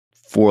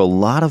For a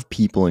lot of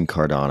people in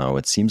Cardano,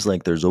 it seems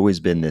like there's always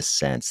been this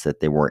sense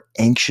that they were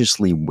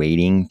anxiously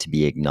waiting to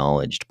be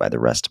acknowledged by the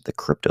rest of the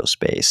crypto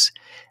space,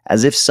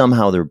 as if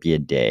somehow there'd be a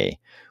day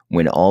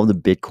when all the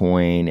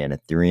Bitcoin and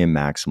Ethereum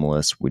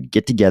maximalists would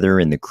get together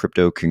in the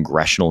crypto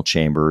congressional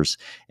chambers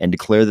and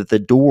declare that the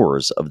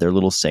doors of their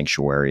little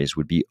sanctuaries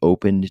would be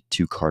opened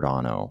to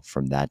Cardano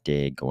from that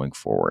day going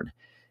forward.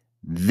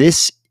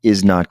 This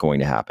is not going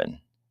to happen.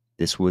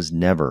 This was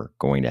never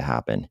going to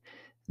happen.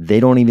 They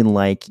don't even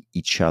like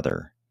each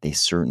other. They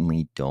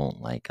certainly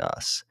don't like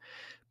us.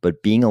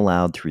 But being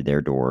allowed through their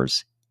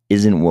doors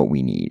isn't what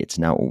we need. It's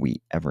not what we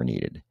ever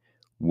needed.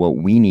 What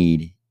we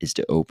need is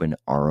to open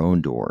our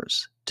own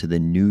doors to the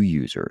new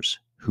users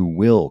who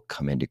will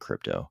come into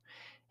crypto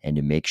and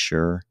to make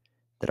sure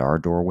that our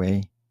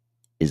doorway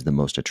is the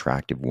most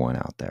attractive one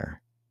out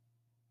there.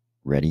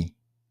 Ready?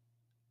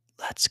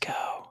 Let's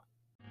go.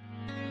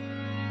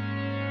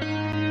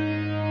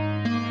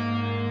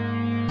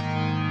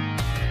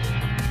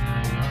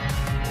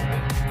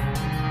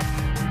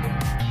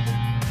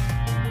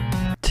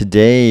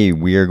 Today,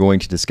 we are going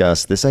to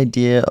discuss this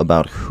idea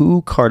about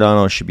who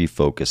Cardano should be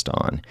focused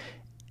on.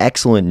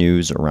 Excellent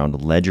news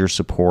around ledger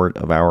support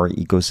of our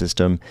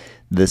ecosystem,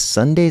 the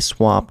Sunday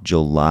Swap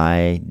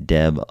July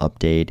dev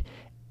update,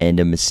 and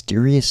a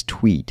mysterious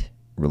tweet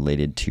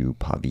related to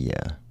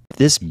Pavia. If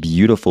this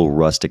beautiful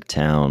rustic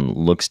town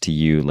looks to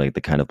you like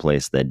the kind of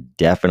place that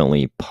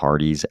definitely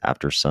parties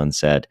after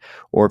sunset,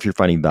 or if you're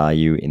finding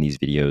value in these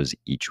videos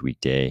each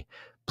weekday,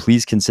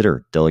 please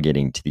consider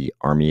delegating to the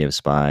Army of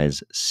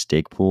Spies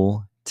stake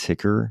pool,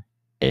 ticker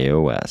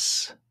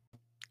AOS.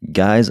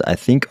 Guys, I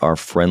think our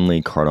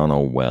friendly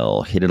Cardano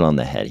well hit it on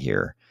the head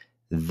here.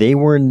 They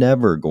were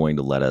never going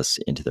to let us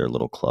into their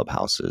little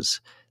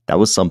clubhouses. That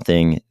was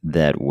something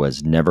that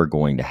was never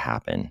going to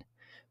happen.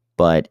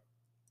 But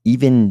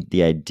even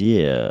the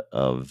idea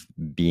of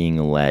being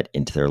let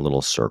into their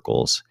little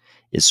circles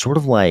is sort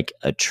of like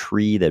a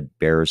tree that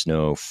bears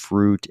no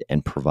fruit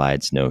and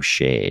provides no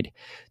shade.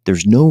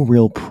 There's no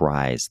real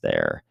prize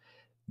there.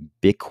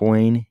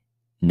 Bitcoin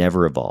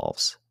never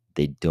evolves.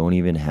 They don't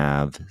even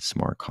have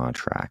smart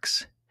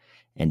contracts.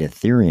 And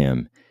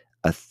Ethereum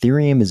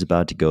is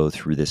about to go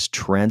through this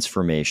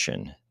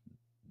transformation.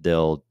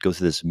 They'll go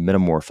through this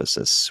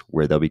metamorphosis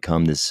where they'll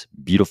become this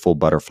beautiful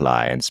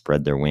butterfly and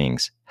spread their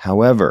wings.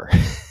 However,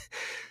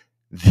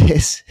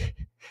 this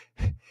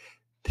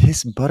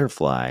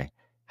butterfly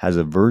has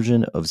a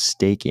version of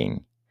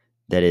staking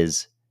that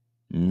is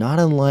not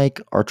unlike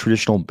our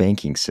traditional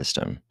banking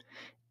system,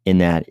 in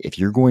that if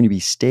you're going to be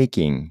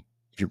staking,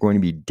 if you're going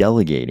to be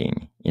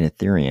delegating in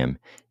Ethereum,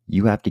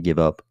 you have to give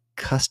up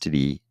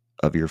custody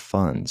of your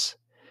funds.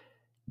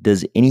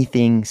 Does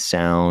anything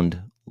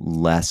sound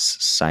less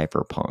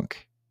cypherpunk?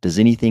 Does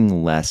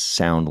anything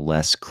sound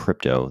less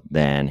crypto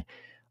than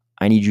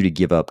I need you to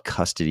give up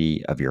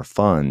custody of your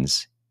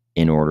funds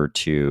in order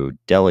to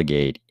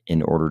delegate,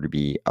 in order to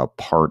be a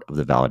part of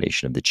the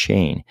validation of the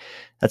chain?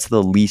 That's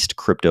the least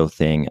crypto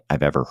thing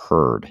I've ever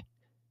heard.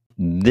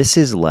 This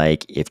is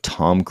like if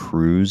Tom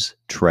Cruise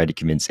tried to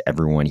convince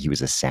everyone he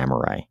was a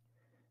samurai.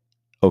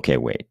 Okay,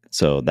 wait.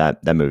 So that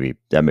movie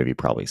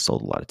probably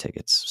sold a lot of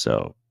tickets.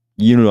 So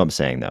you know what I'm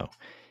saying, though.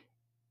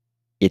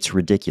 It's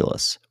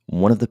ridiculous.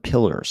 One of the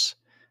pillars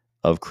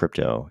of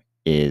crypto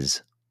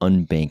is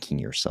unbanking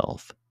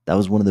yourself. That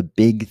was one of the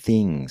big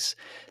things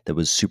that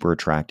was super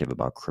attractive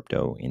about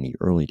crypto in the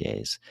early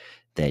days,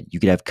 that you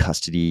could have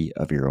custody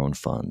of your own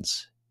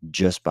funds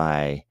just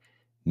by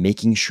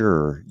making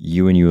sure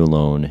you and you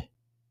alone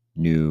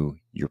knew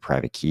your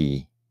private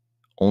key.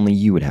 Only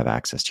you would have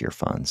access to your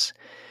funds.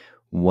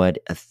 What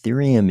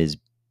Ethereum is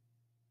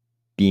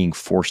being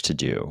forced to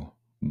do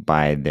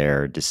by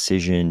their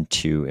decision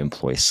to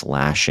employ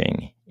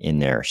slashing in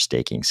their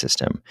staking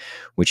system,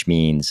 which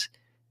means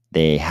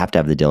they have to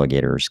have the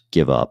delegators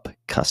give up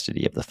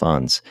custody of the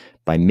funds.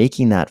 By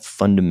making that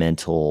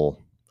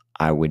fundamental,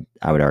 I would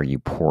argue,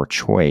 poor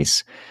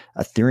choice,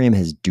 Ethereum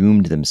has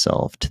doomed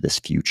themselves to this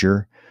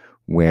future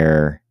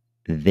where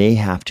they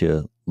have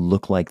to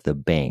look like the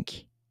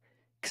bank.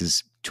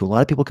 Because to a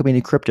lot of people coming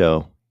into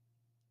crypto,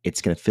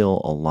 it's going to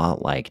feel a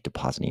lot like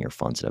depositing your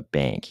funds at a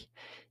bank.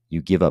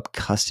 You give up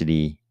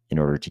custody in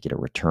order to get a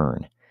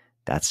return.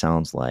 That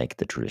sounds like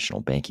the traditional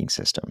banking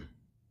system.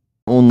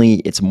 Only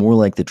it's more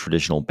like the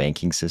traditional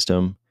banking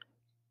system,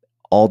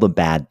 all the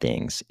bad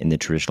things in the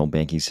traditional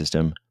banking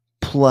system,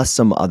 plus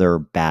some other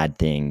bad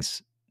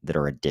things that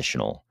are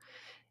additional.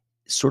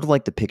 Sort of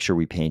like the picture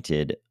we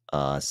painted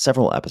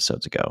several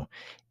episodes ago.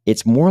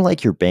 It's more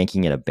like you're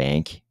banking at a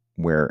bank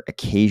where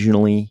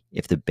occasionally,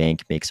 if the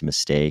bank makes a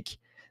mistake,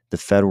 the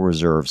Federal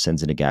Reserve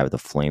sends in a guy with a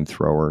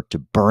flamethrower to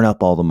burn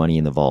up all the money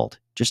in the vault,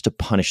 just to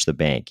punish the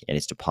bank and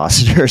its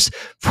depositors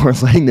for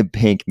letting the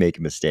bank make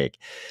a mistake.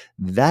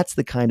 That's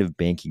the kind of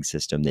banking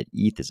system that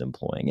ETH is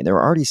employing. And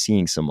they're already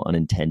seeing some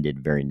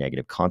unintended, very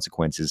negative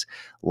consequences,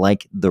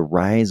 like the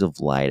rise of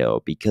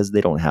Lido. Because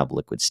they don't have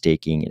liquid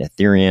staking in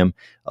Ethereum,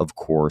 of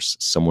course,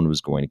 someone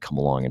was going to come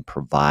along and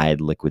provide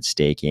liquid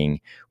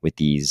staking with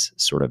these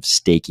sort of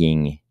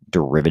staking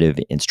derivative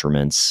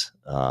instruments,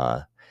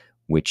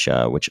 which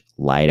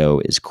Lido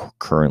is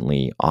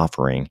currently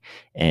offering.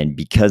 And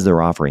because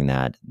they're offering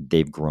that,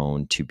 they've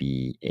grown to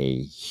be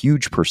a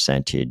huge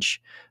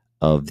percentage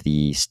of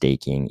the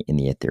staking in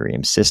the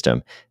Ethereum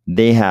system.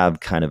 They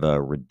have kind of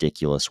a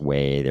ridiculous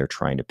way they're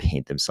trying to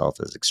paint themselves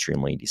as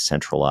extremely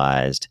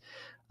decentralized.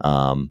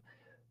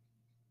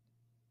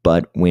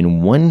 But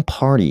when one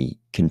party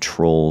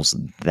controls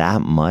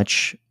that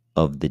much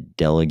of the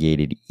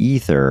delegated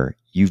ether,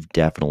 you've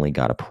definitely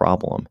got a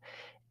problem.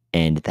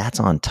 And that's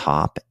on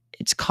top.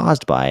 It's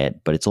caused by it,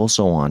 but it's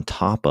also on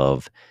top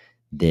of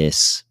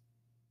this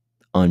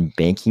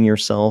unbanking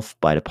yourself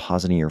by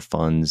depositing your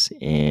funds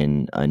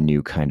in a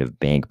new kind of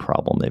bank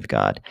problem they've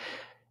got.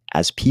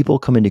 As people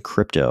come into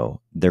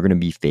crypto, they're going to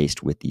be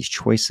faced with these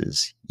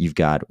choices. You've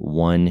got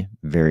one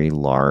very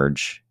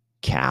large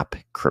cap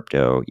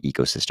crypto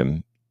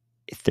ecosystem,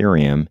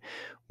 Ethereum,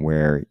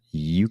 where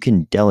you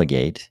can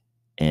delegate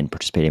and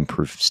participate in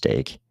proof of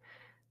stake,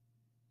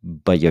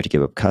 but you have to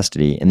give up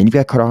custody. And then you've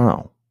got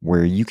Cardano,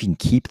 where you can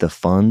keep the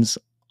funds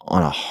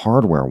on a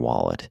hardware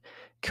wallet,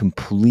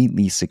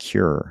 completely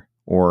secure,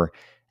 or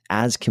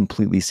as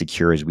completely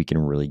secure as we can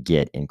really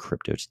get in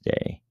crypto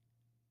today.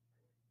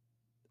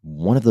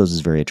 One of those is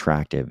very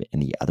attractive,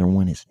 and the other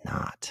one is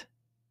not.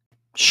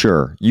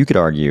 Sure, you could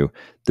argue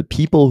the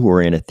people who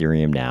are in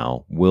Ethereum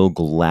now will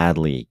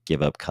gladly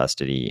give up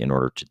custody in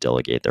order to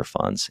delegate their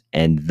funds.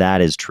 And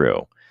that is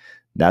true.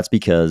 That's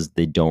because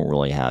they don't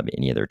really have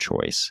any other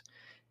choice.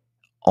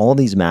 All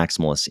these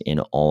maximalists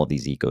in all of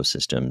these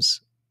ecosystems,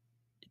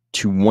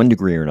 to one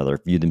degree or another,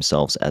 view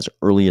themselves as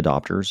early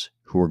adopters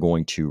who are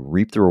going to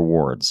reap the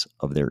rewards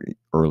of their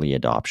early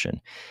adoption.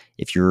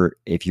 If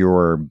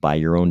you're by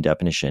your own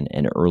definition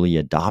an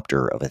early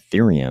adopter of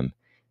Ethereum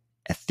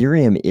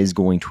is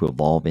going to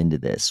evolve into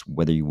this,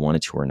 whether you want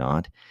it to or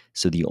not.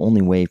 So the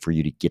only way for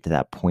you to get to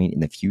that point in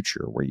the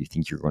future where you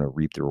think you're going to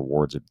reap the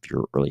rewards of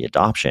your early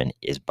adoption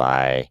is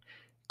by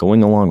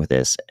going along with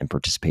this and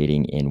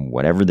participating in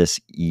whatever this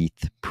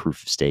ETH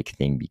proof of stake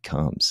thing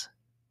becomes.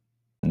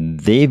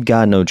 They've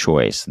got no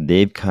choice.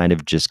 They've kind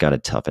of just got to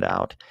tough it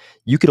out.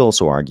 You could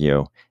also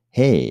argue,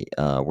 hey,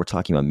 we're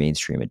talking about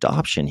mainstream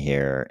adoption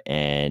here,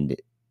 and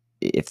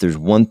if there's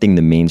one thing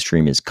the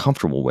mainstream is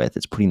comfortable with,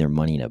 it's putting their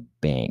money in a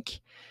bank.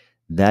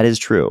 That is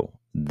true.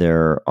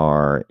 There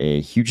are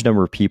a huge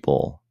number of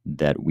people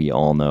that we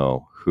all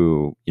know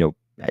who,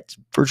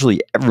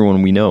 virtually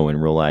everyone we know in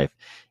real life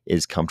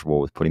is comfortable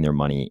with putting their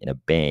money in a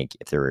bank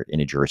if they're in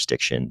a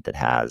jurisdiction that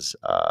has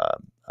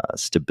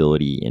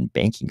stability in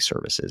banking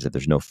services, if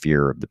there's no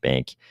fear of the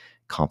bank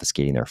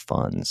confiscating their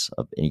funds,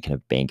 of any kind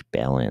of bank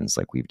bail-ins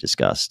like we've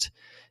discussed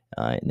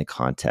in the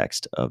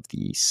context of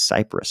the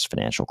Cyprus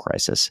financial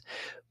crisis.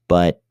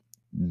 But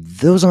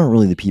those aren't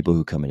really the people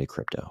who come into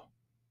crypto.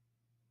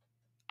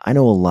 I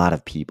know a lot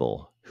of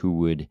people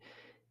who are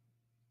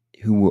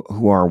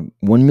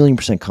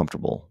 1,000,000%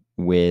 comfortable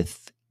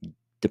with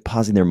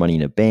depositing their money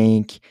in a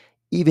bank,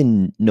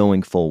 even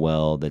knowing full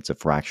well that it's a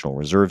fractional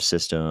reserve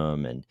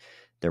system and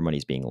their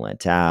money's being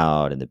lent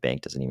out and the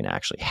bank doesn't even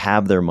actually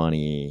have their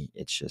money.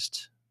 It's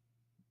just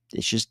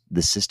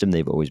the system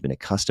they've always been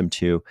accustomed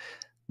to.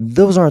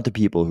 Those aren't the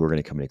people who are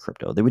going to come into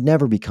crypto. They would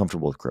never be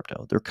comfortable with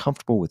crypto. They're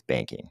comfortable with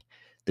banking.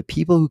 The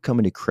people who come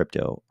into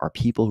crypto are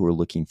people who are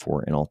looking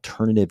for an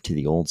alternative to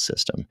the old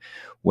system.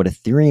 What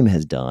Ethereum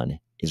has done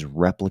is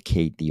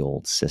replicate the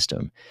old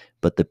system.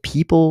 But the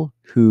people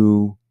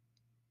who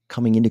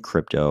coming into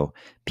crypto,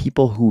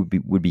 people who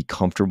would be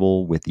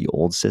comfortable with the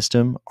old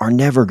system are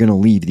never going to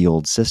leave the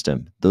old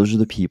system. Those are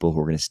the people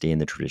who are going to stay in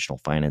the traditional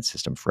finance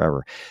system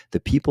forever. The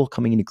people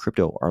coming into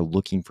crypto are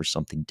looking for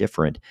something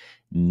different,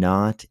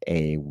 not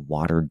a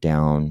watered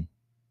down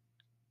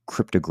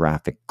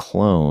cryptographic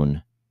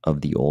clone of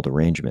the old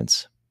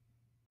arrangements.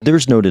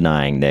 There's no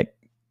denying that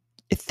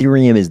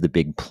Ethereum is the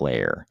big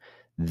player.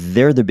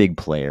 They're the big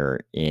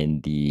player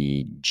in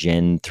the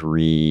Gen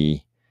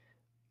 3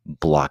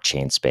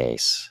 blockchain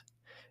space.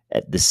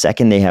 The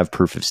second they have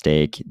proof of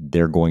stake,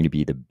 they're going to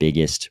be the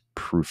biggest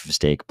proof of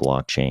stake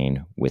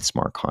blockchain with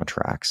smart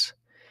contracts.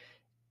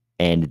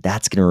 And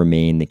that's going to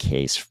remain the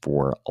case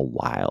for a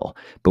while.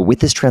 But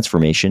with this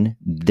transformation,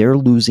 they're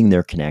losing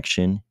their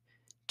connection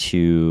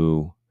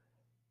to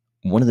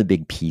one of the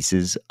big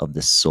pieces of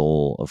the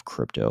soul of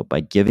crypto.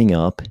 By giving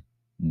up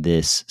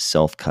this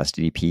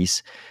self-custody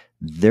piece,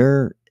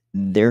 they're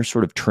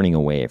sort of turning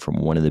away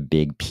from one of the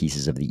big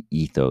pieces of the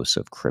ethos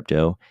of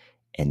crypto,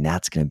 and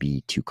that's going to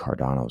be to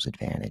Cardano's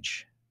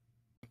advantage.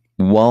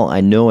 While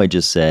I know I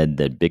just said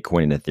that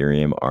Bitcoin and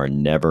Ethereum are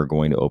never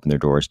going to open their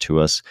doors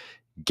to us,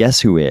 guess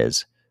who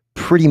is?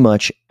 Pretty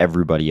much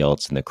everybody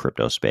else in the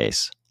crypto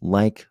space,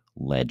 like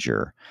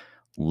Ledger.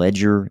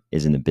 Ledger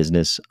is in the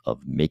business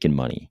of making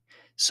money.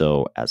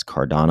 So as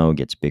Cardano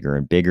gets bigger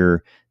and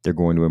bigger, they're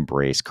going to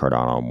embrace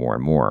Cardano more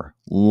and more.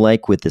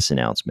 Like with this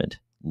announcement,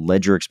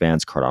 Ledger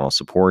expands Cardano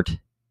support,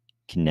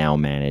 can now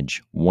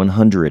manage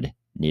 100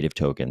 native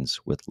tokens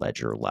with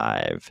Ledger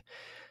Live.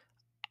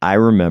 I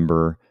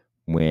remember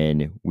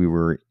when we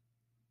were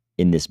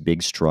in this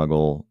big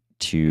struggle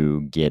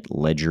to get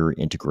Ledger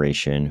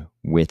integration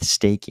with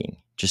staking,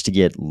 just to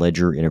get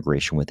ledger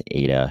integration with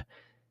ADA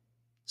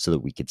so that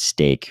we could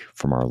stake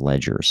from our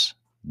ledgers.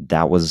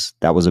 That was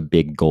a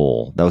big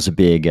goal. That was a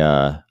big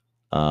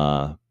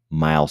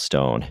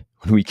milestone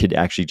when we could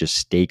actually just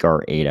stake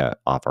our ADA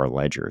off our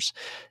ledgers.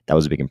 That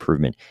was a big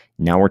improvement.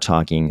 Now we're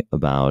talking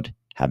about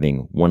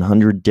having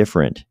 100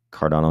 different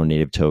Cardano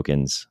native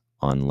tokens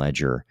on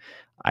Ledger.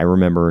 I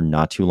remember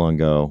not too long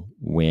ago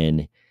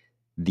when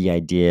the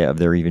idea of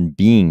there even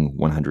being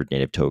 100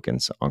 native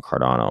tokens on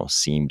Cardano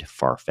seemed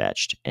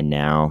far-fetched, and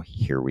now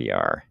here we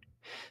are.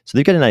 So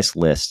they've got a nice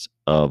list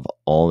of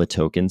all the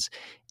tokens,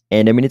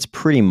 and I mean it's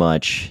pretty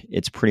much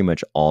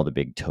all the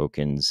big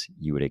tokens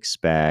you would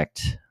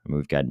expect. I mean,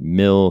 we've got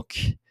Milk,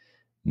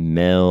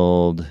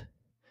 Meld,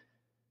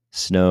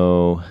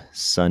 Snow,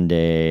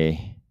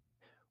 Sunday,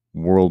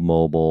 World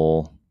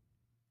Mobile.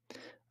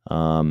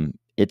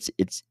 It's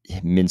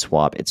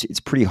MinSwap. It's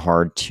pretty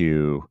hard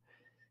to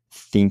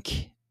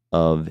think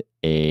of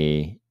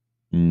a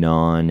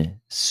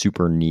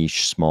non-super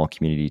niche small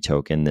community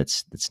token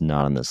that's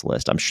not on this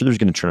list. I'm sure there's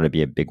going to turn out to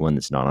be a big one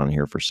that's not on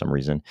here for some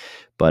reason,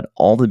 but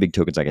all the big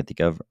tokens I can think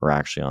of are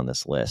actually on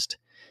this list.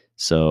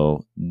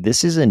 So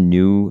this is a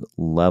new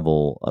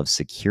level of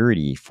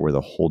security for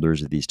the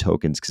holders of these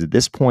tokens, because at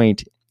this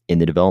point in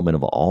the development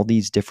of all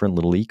these different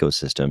little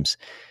ecosystems,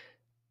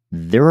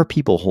 there are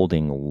people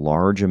holding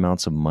large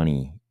amounts of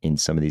money in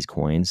some of these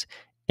coins,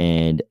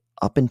 and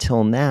up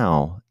until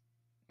now,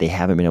 they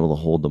haven't been able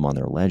to hold them on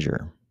their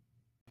ledger.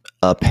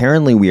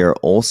 Apparently, we are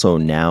also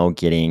now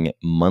getting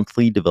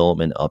monthly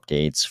development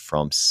updates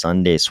from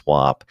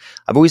SundaySwap.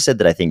 I've always said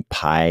that I think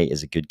Pi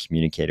is a good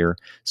communicator,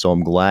 so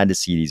I'm glad to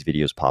see these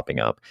videos popping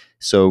up.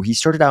 So he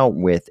started out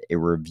with a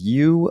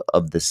review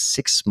of the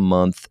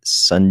 6-month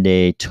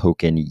Sunday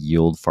token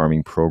yield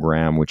farming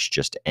program, which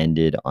just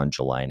ended on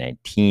July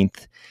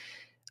 19th.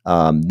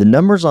 The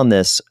numbers on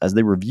this, as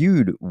they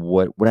reviewed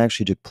what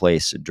actually took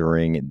place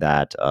during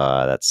that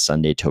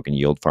Sunday token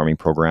yield farming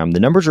program, the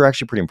numbers are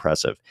actually pretty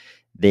impressive.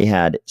 They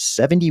had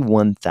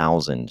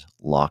 71,000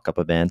 lockup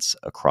events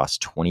across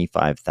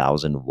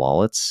 25,000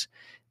 wallets.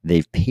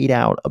 They've paid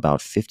out about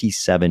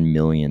 57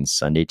 million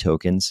Sunday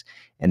tokens,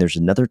 and there's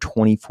another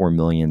 24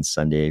 million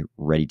Sunday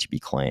ready to be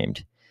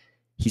claimed.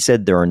 He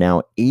said there are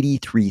now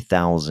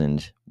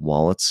 83,000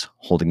 wallets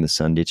holding the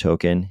Sunday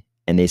token,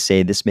 and they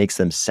say this makes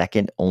them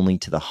second only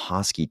to the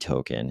Hosky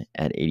token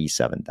at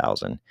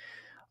 87,000.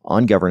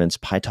 On governance,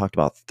 Pi talked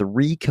about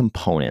 3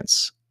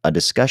 components: a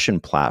discussion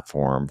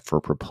platform for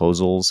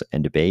proposals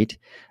and debate,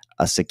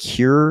 a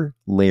secure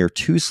layer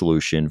 2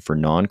 solution for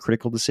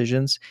non-critical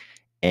decisions,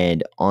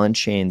 and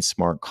on-chain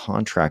smart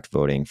contract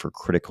voting for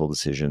critical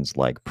decisions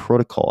like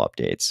protocol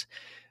updates.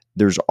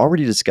 There's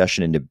already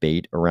discussion and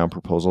debate around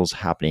proposals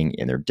happening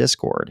in their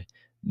Discord.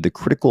 The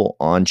critical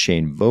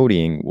on-chain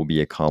voting will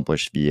be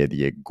accomplished via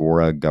the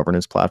Agora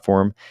governance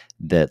platform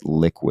that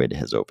Liquid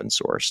has open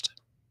sourced.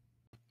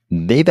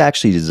 They've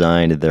actually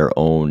designed their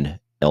own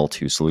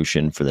L2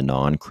 solution for the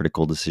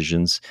non-critical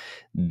decisions.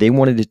 They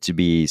wanted it to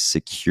be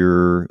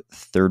secure,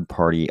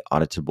 third-party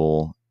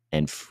auditable,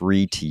 and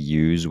free to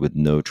use with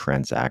no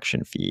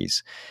transaction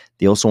fees.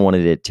 They also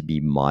wanted it to be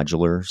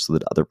modular so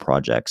that other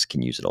projects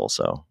can use it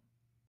also.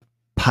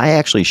 Pi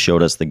actually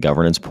showed us the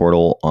governance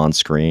portal on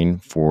screen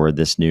for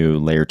this new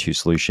layer 2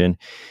 solution.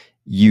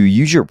 You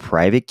use your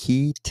private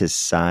key to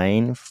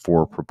sign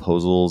for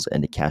proposals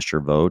and to cast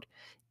your vote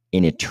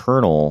in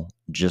Eternal,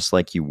 just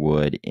like you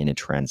would in a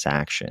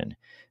transaction.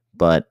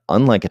 But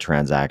unlike a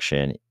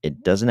transaction,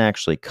 it doesn't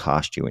actually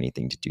cost you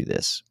anything to do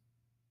this.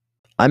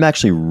 I'm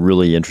actually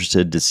really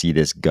interested to see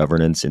this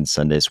governance in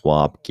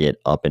SundaySwap get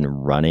up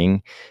and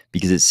running,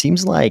 because it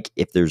seems like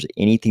if there's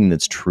anything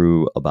that's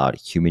true about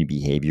human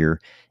behavior,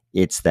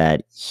 it's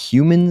that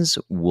humans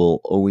will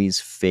always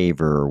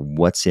favor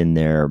what's in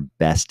their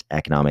best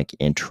economic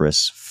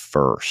interests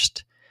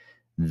first.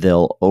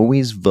 They'll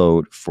always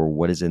vote for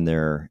what is in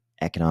their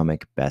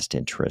economic best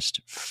interest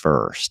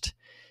first.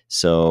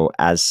 So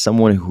as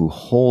someone who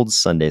holds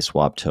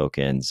SundaySwap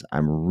tokens,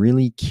 I'm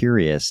really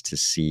curious to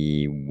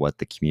see what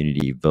the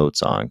community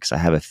votes on, because I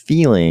have a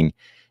feeling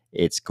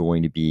it's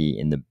going to be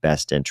in the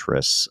best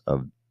interests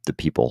of the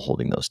people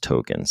holding those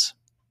tokens.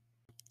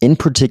 In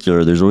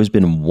particular, there's always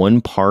been one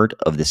part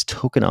of this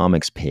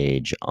tokenomics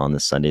page on the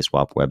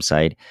SundaySwap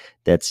website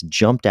that's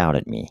jumped out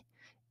at me.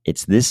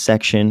 It's this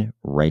section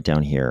right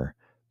down here,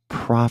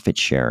 profit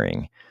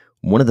sharing.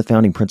 One of the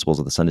founding principles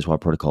of the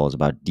SundaySwap protocol is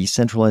about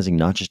decentralizing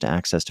not just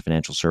access to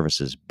financial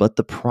services, but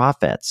the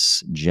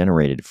profits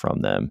generated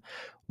from them.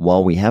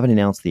 While we haven't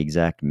announced the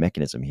exact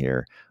mechanism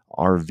here,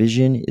 our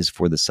vision is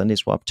for the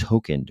SundaySwap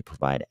token to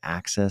provide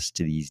access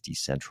to these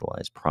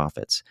decentralized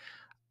profits.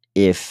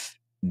 If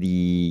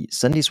the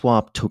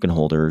SundaySwap token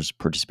holders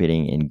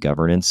participating in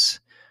governance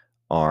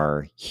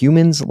are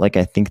humans like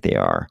I think they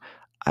are,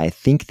 I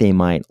think they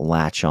might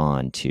latch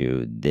on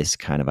to this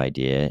kind of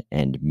idea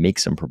and make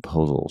some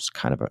proposals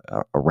kind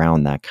of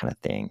around that kind of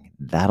thing.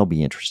 That'll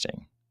be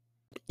interesting.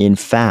 In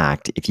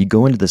fact, if you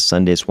go into the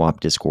Sunday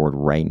Swap Discord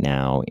right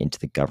now into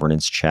the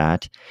governance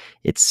chat,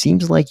 it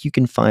seems like you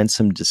can find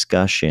some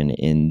discussion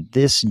in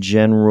this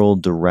general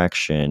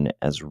direction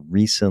as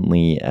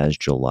recently as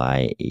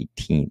July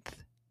 18th.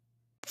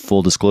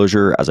 Full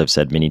disclosure, as I've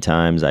said many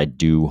times, I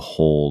do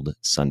hold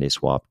Sunday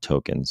Swap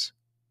tokens.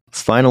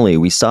 Finally,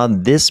 we saw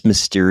this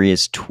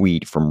mysterious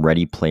tweet from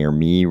Ready Player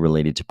Me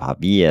related to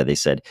Pavia. They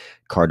said,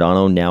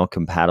 Cardano now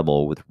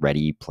compatible with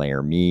Ready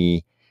Player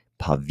Me.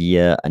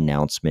 Pavia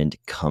announcement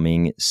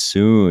coming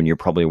soon. You're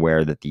probably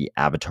aware that the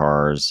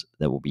avatars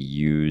that will be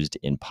used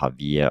in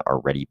Pavia are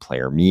Ready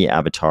Player Me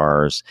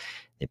avatars.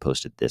 They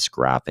posted this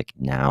graphic,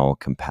 now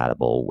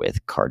compatible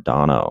with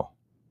Cardano.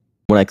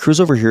 When I cruise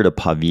over here to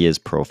Pavia's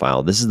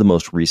profile, this is the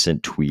most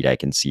recent tweet I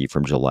can see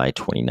from July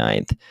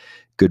 29th.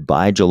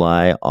 Goodbye,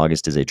 July.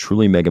 August is a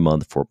truly mega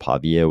month for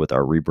Pavia with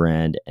our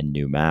rebrand and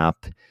new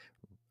map.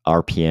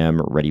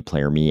 RPM, Ready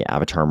Player Me,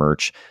 avatar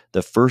merch,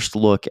 the first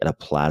look at a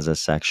plaza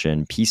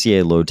section,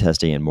 PCA load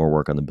testing, and more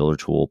work on the builder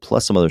tool,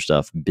 plus some other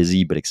stuff.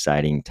 Busy but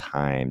exciting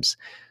times.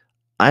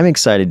 I'm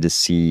excited to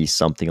see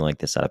something like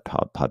this out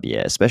of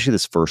Pavia, especially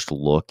this first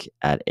look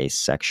at a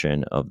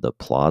section of the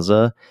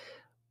plaza.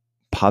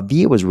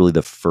 Pavia was really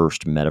the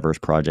first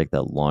metaverse project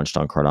that launched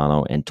on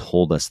Cardano and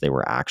told us they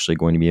were actually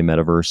going to be a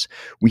metaverse.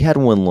 We had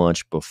one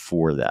launch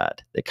before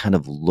that kind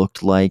of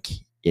looked like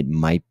it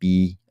might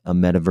be a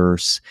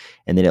metaverse,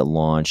 and then it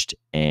launched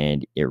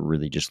and it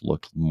really just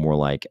looked more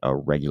like a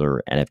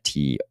regular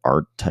NFT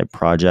art type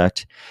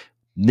project.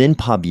 Then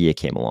Pavia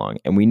came along,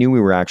 and we knew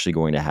we were actually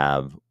going to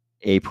have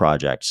a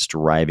project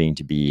striving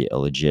to be a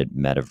legit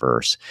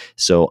metaverse.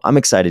 So I'm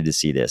excited to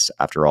see this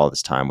after all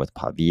this time with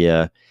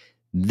Pavia.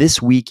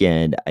 This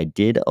weekend, I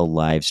did a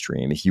live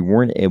stream. If you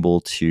weren't able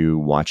to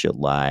watch it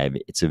live,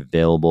 it's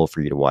available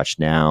for you to watch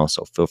now.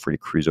 So feel free to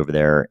cruise over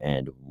there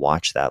and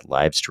watch that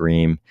live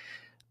stream.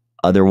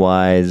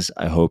 Otherwise,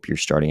 I hope you're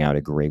starting out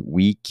a great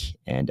week,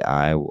 and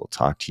I will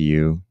talk to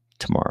you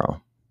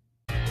tomorrow.